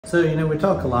So, we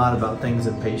talk a lot about things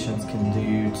that patients can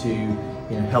do to,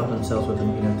 help themselves with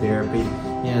immunotherapy.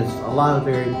 There's a lot of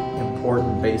very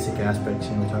important basic aspects.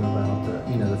 We talk about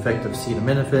the effect of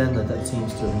acetaminophen, that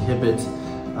seems to inhibit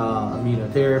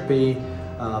immunotherapy.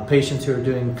 Patients who are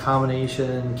doing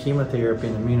combination chemotherapy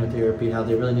and immunotherapy, how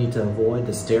they really need to avoid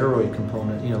the steroid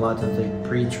component. A lot of times they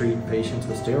pre-treat patients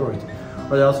with steroids,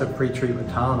 or they also pre-treat with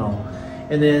Tylenol.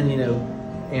 And then,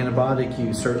 antibiotic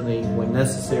use certainly when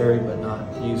necessary, but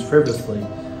not used frivolously.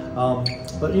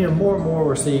 But more and more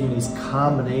we're seeing these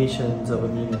combinations of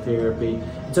immunotherapy.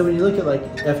 And so when you look at like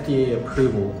FDA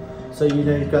approval, so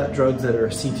you've got drugs that are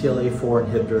CTLA-4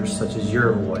 inhibitors such as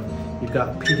Yervoy. You've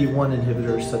got PD-1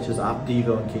 inhibitors such as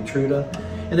Opdivo and Keytruda.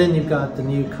 And then you've got the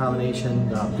new combination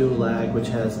Opdualag, which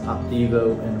has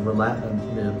Opdivo and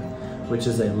Relatlimab, which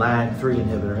is a LAG-3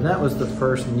 inhibitor. And that was the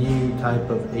first new type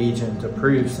of agent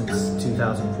approved since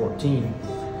 2014.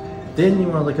 Then you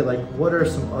want to look at like, what are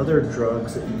some other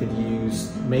drugs that you can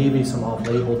use, maybe some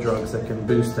off-label drugs that can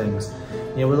boost things.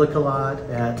 We look a lot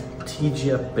at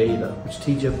TGF-beta, which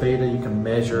TGF-beta you can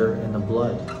measure in the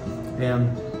blood.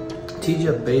 And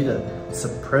TGF-beta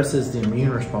suppresses the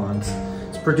immune response.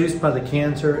 It's produced by the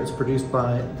cancer, it's produced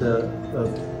by the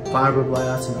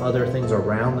fibroblasts and other things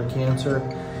around the cancer.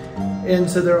 And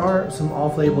so there are some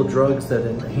off-label drugs that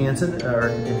enhance it or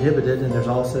inhibit it, and there's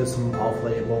also some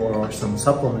off-label or some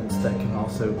supplements that can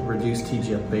also reduce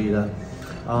TGF-beta.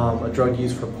 A drug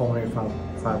used for pulmonary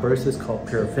fibrosis called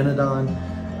pyrifenidone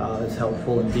is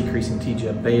helpful in decreasing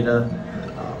TGF-beta.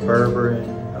 Berberine,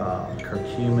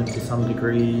 curcumin to some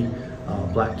degree,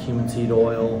 black cumin seed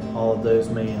oil, all of those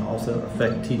may also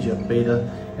affect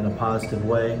TGF-beta in a positive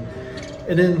way.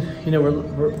 And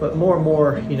then, but more and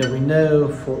more, we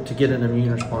know to get an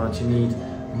immune response, you need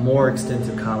more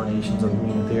extensive combinations of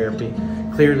immunotherapy.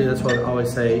 Clearly, that's why I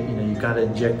always say, you've got to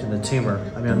inject in the tumor.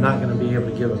 I'm not going to be able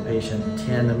to give a patient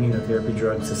 10 immunotherapy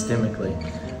drugs systemically.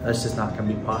 That's just not going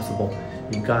to be possible.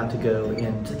 You've got to go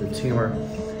into the tumor,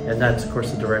 and that's, of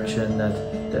course, the direction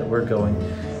that we're going.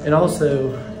 And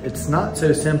also, it's not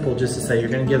so simple just to say you're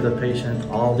going to give the patient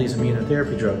all these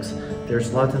immunotherapy drugs. There's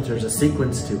a lot of times there's a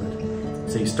sequence to it.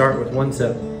 So you start with one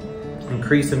set,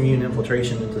 increase immune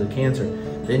infiltration into the cancer.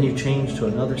 Then you change to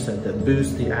another set that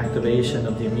boosts the activation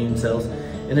of the immune cells.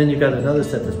 And then you've got another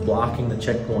set that's blocking the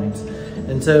checkpoints.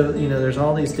 And so, there's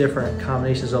all these different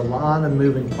combinations, a lot of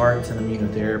moving parts in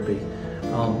immunotherapy.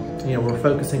 We're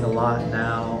focusing a lot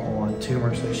now on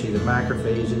tumor-associated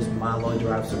macrophages,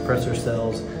 myeloid-derived suppressor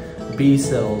cells, B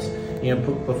cells.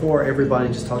 Before everybody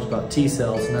just talked about T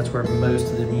cells, and that's where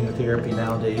most of the immunotherapy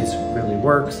nowadays really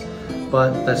works.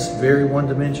 But that's very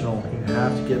one-dimensional. You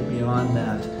have to get beyond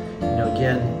that.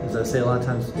 Again, as I say a lot of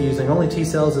times, using only T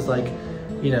cells is like,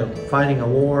 fighting a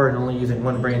war and only using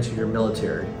one branch of your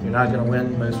military. You're not going to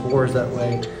win most wars that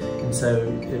way. And so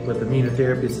with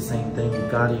immunotherapy, it's the same thing.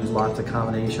 You've got to use lots of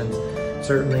combinations.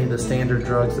 Certainly the standard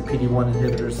drugs, the PD-1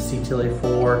 inhibitors, the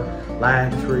CTLA-4,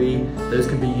 LAG-3, those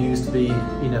can be used to be,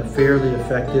 fairly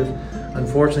effective.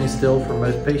 Unfortunately, still for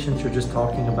most patients, you're just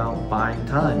talking about buying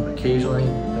time. Occasionally,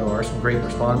 there are some great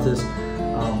responses,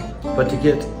 but to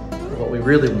get what we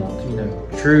really want,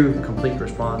 true complete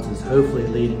responses, hopefully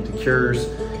leading to cures,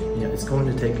 it's going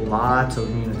to take lots of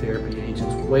immunotherapy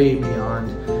agents way beyond,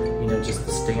 just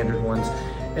the standard ones,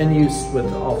 and use with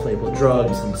off-label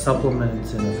drugs and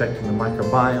supplements and affecting the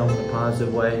microbiome in a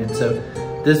positive way. And so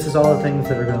this is all the things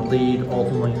that are going to lead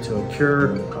ultimately to a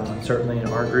cure. Certainly in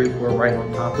our group, we're right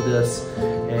on top of this,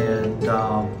 and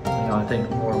I think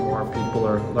more and more people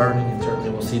are learning, and certainly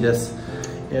we'll see this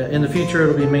in the future.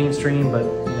 It'll be mainstream, but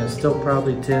still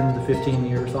probably 10 to 15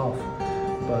 years off.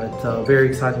 But very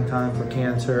exciting time for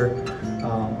cancer.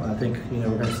 I think we're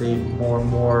going to see more and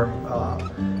more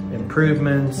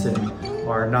improvements, and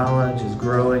our knowledge is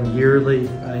growing yearly.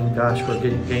 Gosh, we're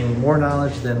gaining more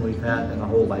knowledge than we've had in a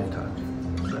whole lifetime.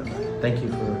 So, thank you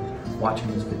for watching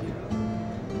this video.